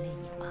会连累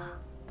你妈。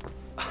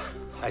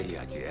哎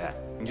呀，姐，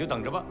你就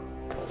等着吧。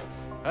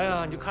哎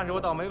呀，你就看着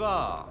我倒霉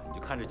吧，你就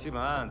看着基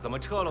本案怎么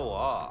撤了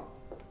我。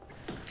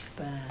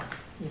本，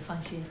你放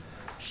心，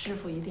师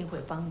傅一定会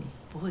帮你，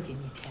不会给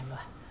你添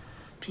乱。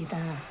批单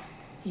啊，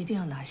一定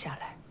要拿下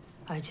来，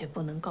而且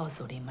不能告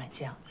诉林满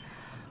江。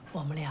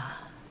我们俩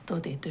都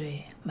得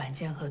对满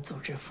江和组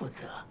织负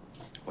责。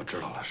我知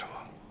道了，师傅，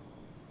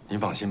您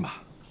放心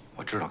吧，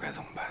我知道该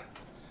怎么办。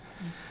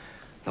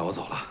那我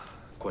走了，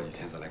过几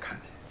天再来看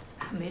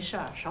你。没事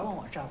儿，少往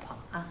我这儿跑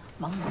啊，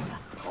忙你的。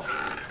好，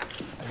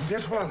您别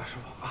出来了，师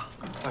傅啊，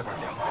外边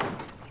凉。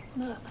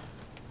那，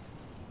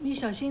你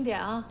小心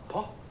点啊。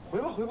好，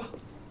回吧，回吧。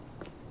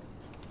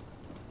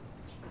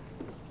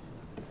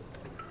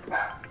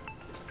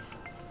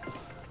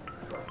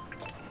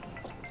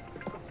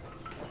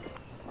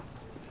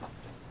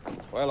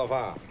喂，老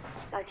范。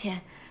老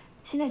钱，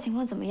现在情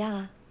况怎么样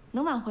啊？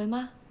能挽回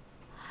吗？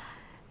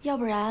要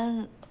不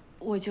然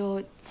我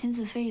就亲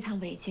自飞一趟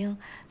北京，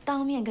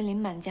当面跟林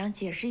满江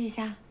解释一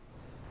下。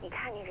你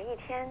看你这一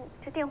天，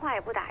这电话也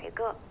不打一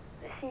个，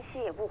信息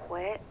也不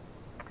回，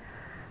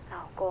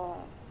老公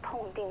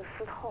痛定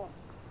思痛。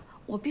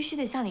我必须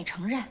得向你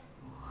承认，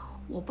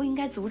我不应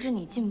该阻止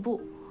你进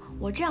步。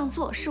我这样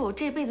做是我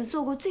这辈子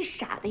做过最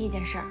傻的一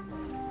件事儿。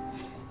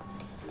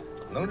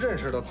能认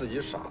识到自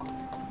己傻，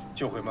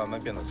就会慢慢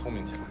变得聪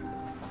明起来。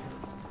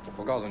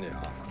我告诉你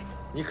啊，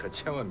你可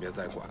千万别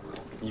再管了，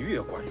你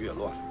越管越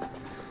乱。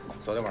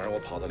昨天晚上我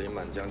跑到林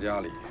满江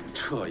家里，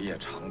彻夜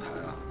长谈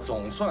啊，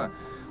总算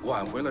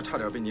挽回了差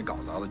点被你搞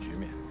砸的局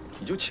面，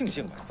你就庆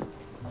幸吧。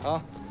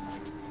啊，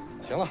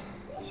行了，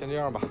先这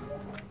样吧。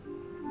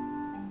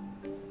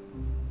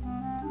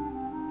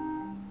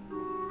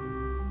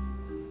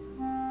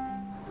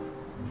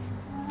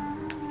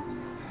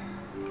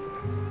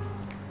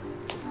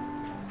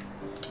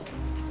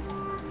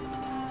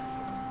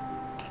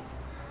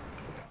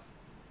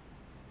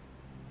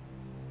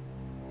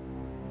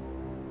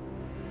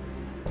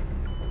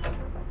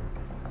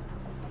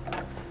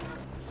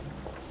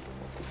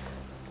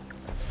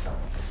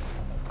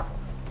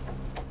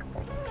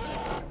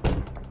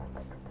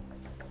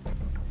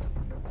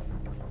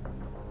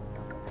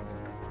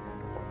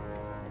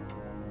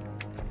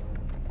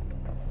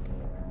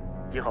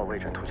1号位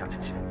置图像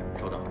清晰，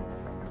收到。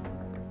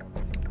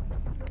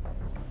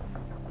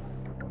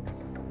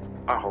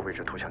2号位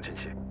置图像清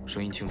晰，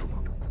声音清楚吗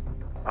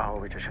？2号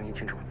位置声音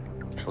清楚，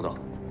收到。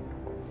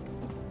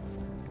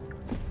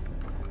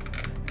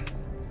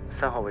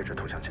3号位置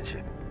图像清晰，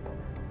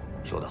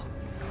收到。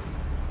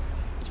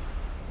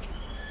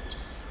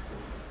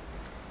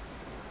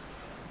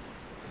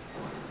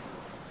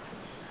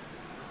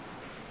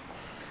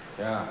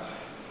平安，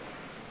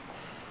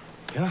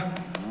平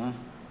安，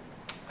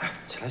哎，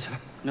起来起来，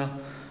那，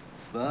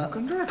文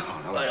跟这儿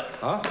躺着了。哎呀，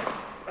啊，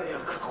哎呀，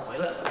可回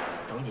来了，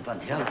等你半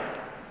天了。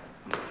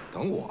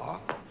等我？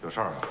有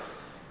事儿啊？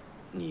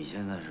你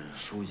现在是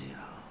书记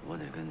啊，我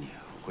得跟你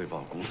汇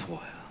报工作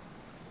呀。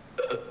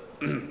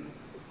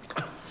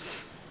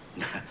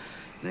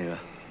那个，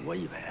我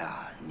以为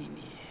啊，你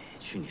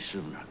去你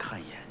师傅那儿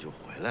看一眼就回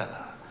来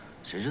了，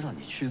谁知道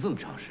你去这么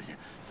长时间。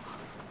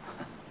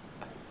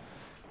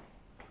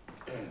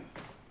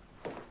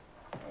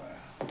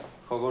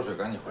喝口水，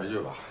赶紧回去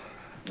吧。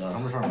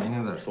什么事儿明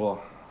天再说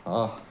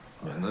啊，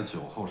免得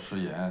酒后失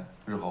言，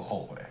日后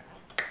后悔。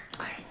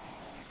哎，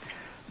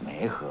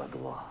没喝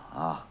多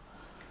啊。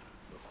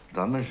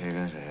咱们谁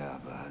跟谁呀？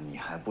你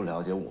还不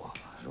了解我吗？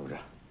是不是？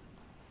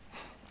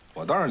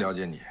我当然了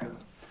解你。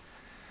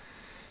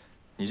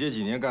你这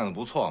几年干得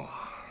不错嘛。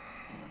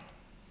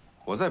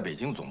我在北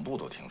京总部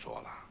都听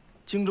说了，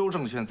荆州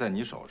证券在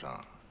你手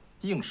上，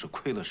硬是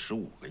亏了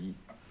15个亿。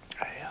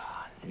哎呀，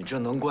你这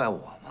能怪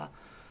我吗？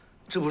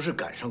这不是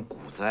赶上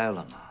股灾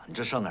了吗？你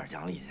这上哪儿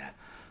讲理去？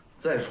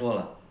再说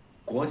了，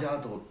国家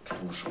都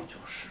出手救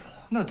市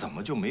了，那怎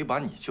么就没把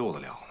你救得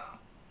了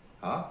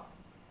呢？啊，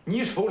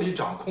你手里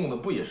掌控的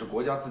不也是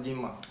国家资金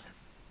吗？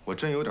我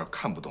真有点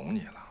看不懂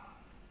你了。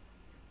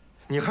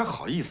你还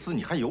好意思？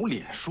你还有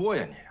脸说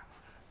呀你？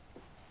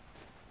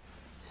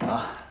行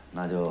啊，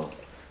那就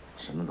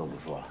什么都不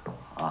说了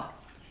啊。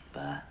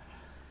本，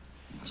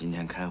你今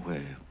天开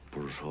会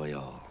不是说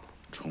要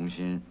重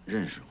新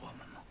认识我们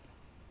吗？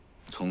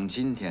从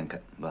今天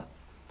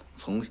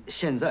从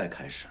现在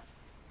开始，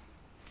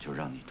就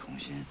让你重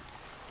新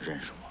认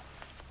识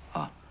我，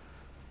啊！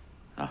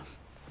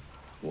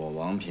我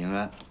王平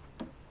安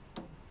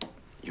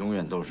永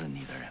远都是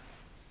你的人。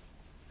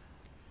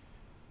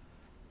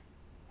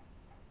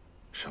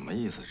什么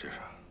意思？这是？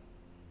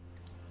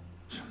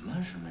什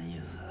么意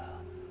思啊？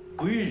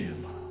规矩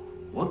嘛，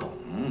我懂。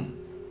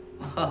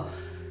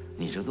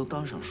你这都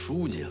当上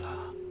书记了，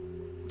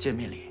见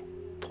面礼，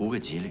图个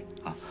吉利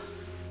啊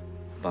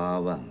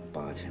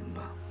！88800。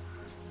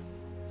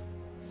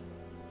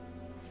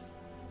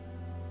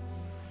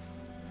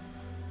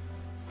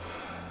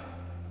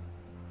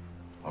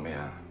王明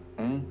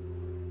安，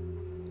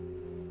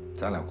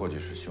咱俩过去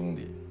是兄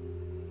弟，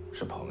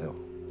是朋友。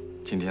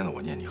今天呢，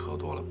我念你喝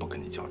多了，不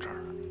跟你较真儿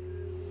了。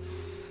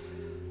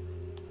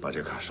把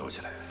这卡收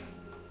起来，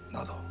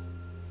拿走。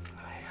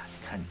哎呀，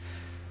你看，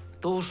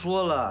都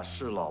说了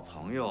是老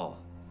朋友，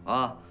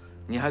啊，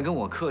你还跟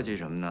我客气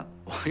什么呢？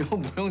我又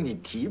不用你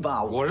提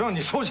拔我，我让你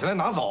收起来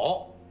拿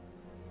走。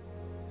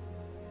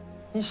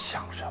你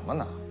想什么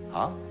呢？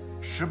啊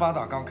，18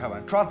大刚开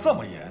完，抓这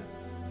么严，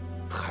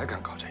还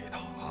敢搞这一套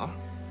啊？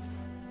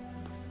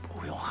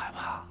不用害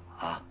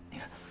怕啊！你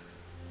看，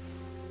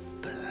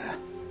本安、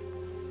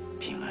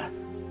平安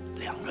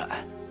2个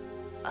安，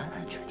安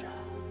安全全。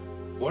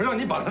我让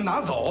你把它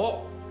拿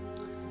走。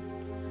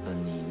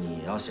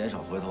你要嫌少，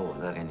回头我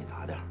再给你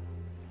打点儿。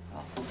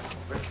啊，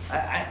不是，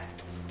哎，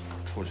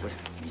出去！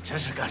你这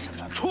是干什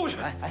么？出去！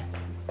哎，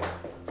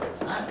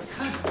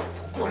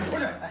滚出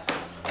去！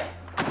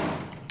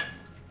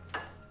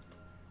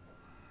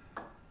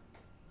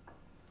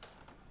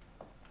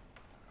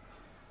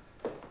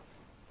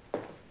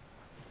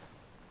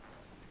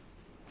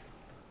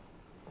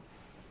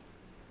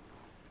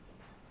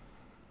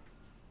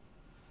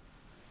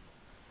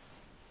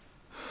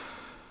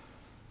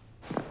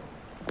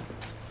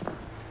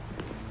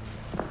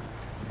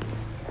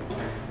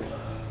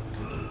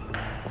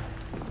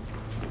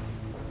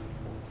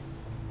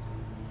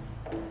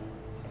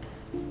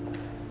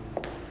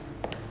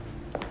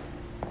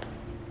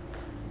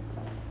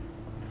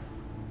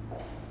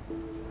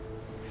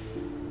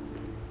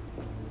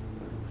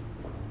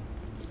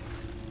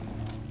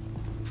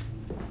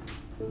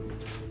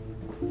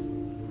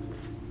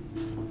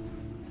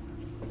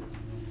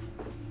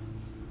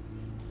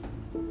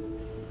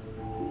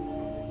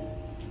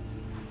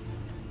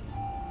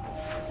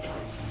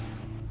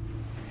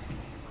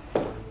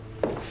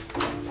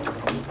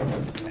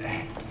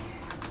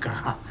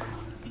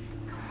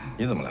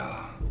你怎么来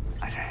了？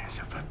哎，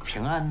这不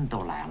平安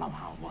都来了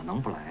吗？我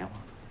能不来吗？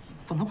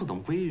不能不懂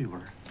规矩不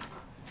是？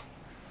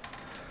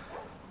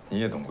你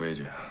也懂规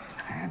矩啊？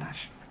哎，那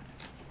是。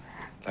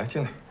来，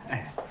进来。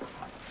哎。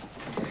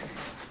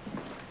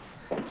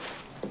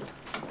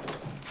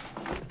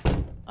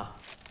啊。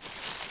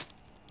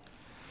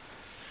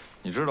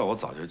你知道我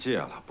早就戒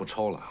了，不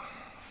抽了。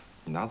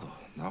你拿走，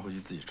拿回去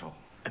自己抽。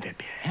哎，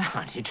别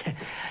呀！你这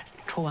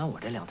抽完我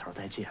这2头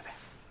再戒呗。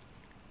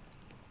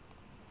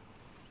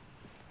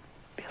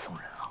别送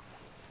人啊！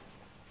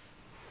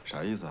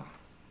啥意思啊？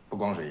不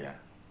光是烟，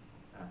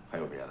还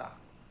有别的？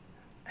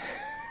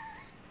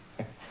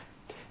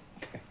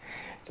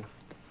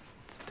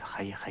这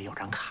还有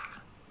张卡，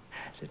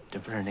这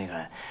不是那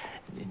个，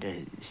你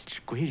这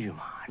规矩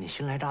嘛？你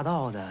新来乍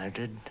到的，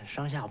这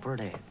上下不是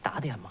得打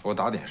点吗？我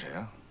打点谁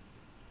啊？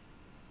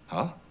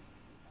啊？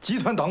集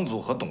团党组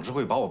和董事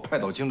会把我派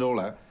到荆州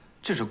来，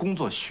这是工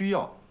作需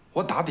要，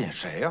我打点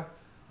谁呀？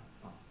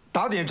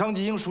打点张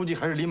继英书记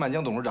还是李满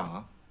江董事长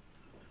啊？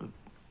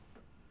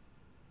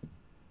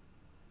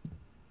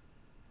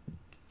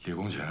李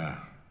公权，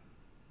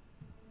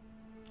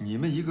你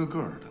们一个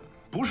个的，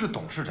不是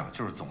董事长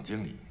就是总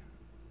经理，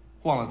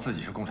忘了自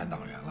己是共产党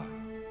员了，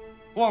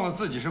忘了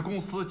自己是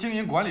公司经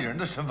营管理人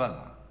的身份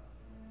了。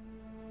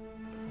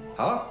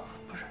啊？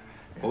不是，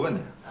我问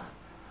你，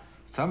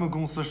咱们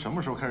公司什么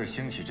时候开始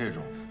兴起这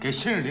种给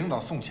新任领导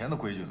送钱的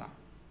规矩了？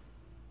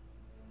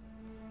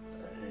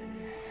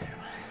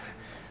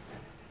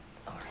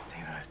那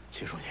个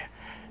齐书记，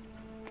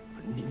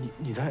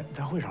你在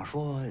会上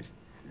说。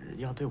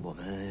要对我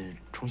们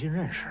重新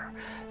认识，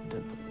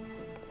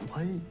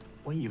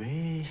我以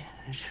为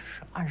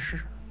是暗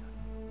示。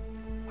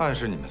暗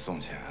示你们送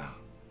钱啊？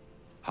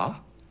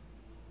啊？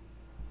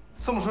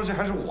这么说，这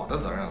还是我的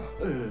责任了。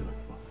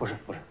不是，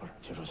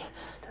齐书记，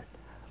这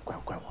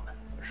怪我们，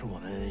是我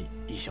们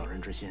以小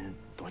人之心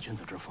夺君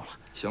子之腹了。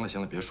行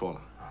了，别说了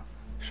啊，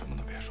什么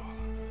都别说了。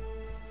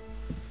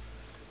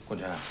冠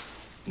权，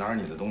拿着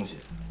你的东西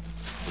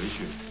回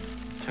去，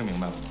听明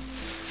白了吗？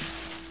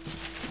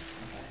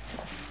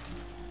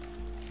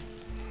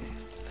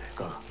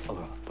哥，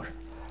不是，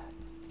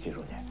齐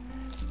书记，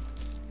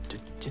这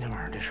今天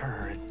晚上这事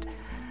儿，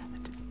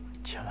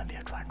千万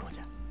别传出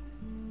去。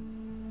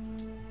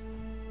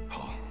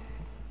好，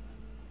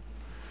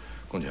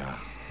公权，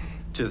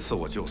这次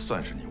我就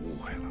算是你误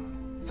会了，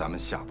咱们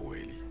下不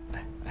为例。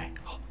哎，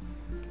好。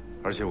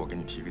而且我给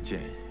你提个建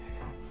议，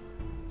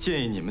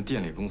建议你们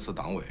电力公司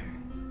党委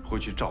回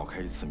去召开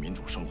一次民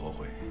主生活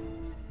会，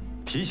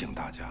提醒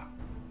大家，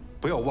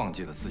不要忘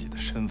记了自己的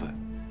身份。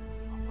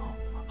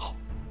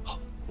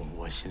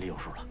我心里有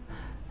数了。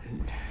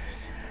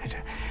这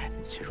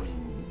齐书记，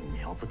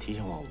你要不提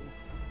醒我，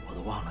我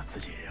都忘了自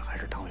己还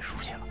是党委书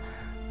记了。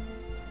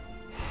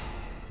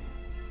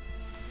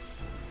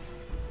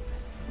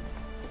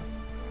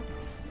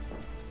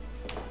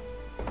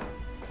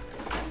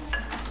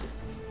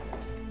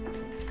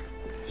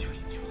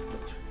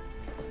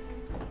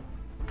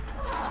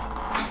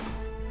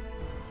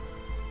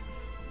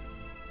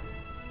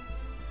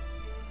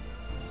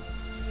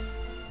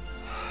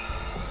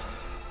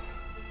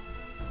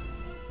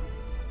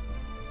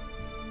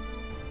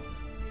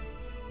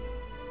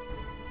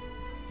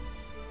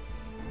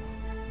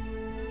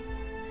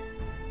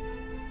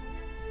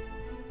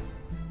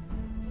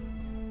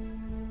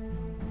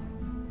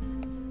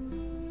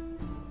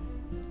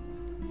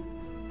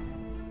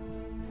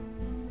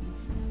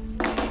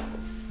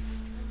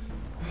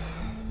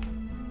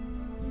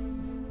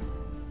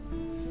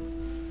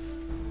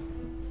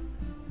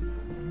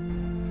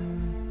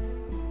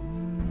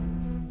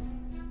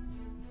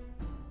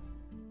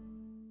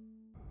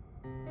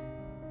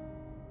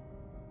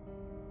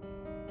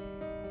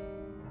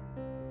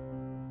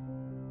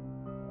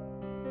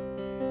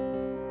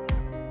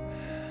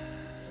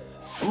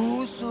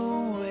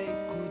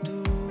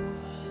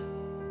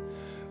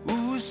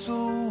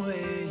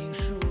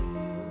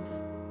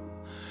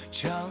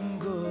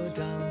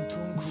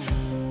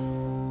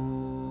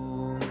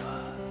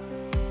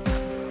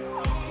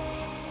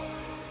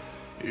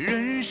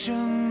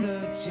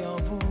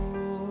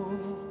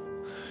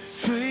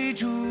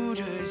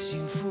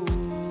幸福，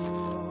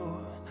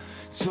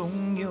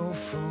总有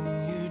风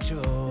雨骤。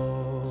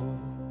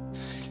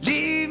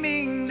黎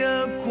明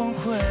的光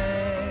辉，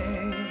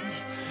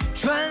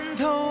穿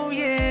透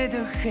夜的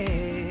黑，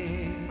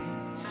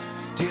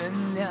点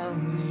亮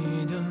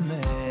你的美。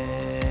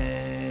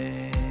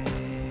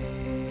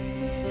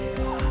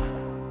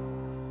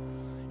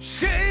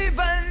谁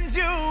搬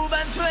就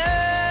搬退，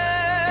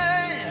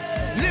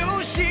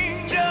流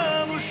星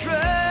的不睡，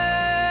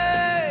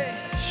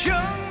生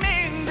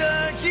命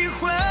的机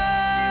会。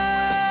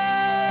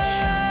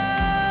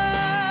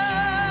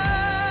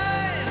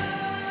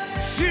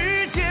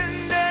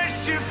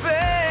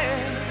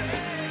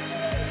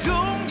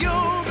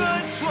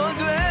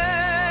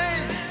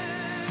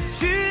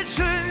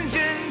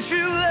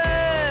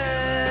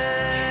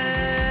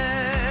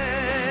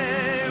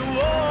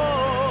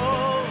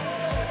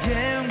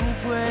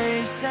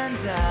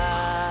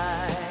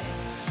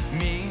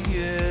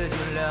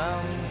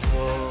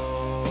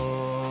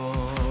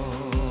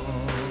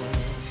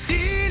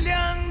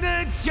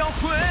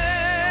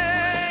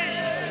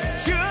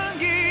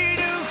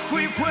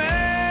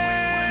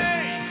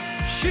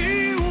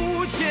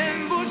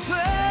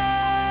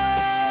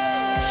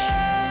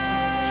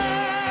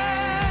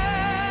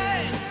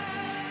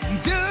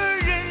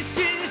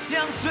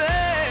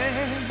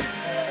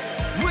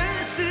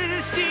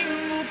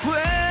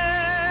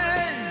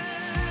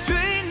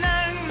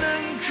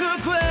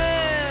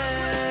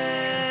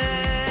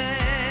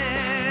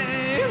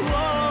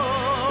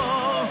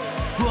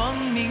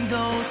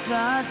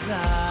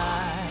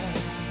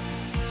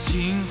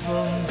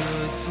风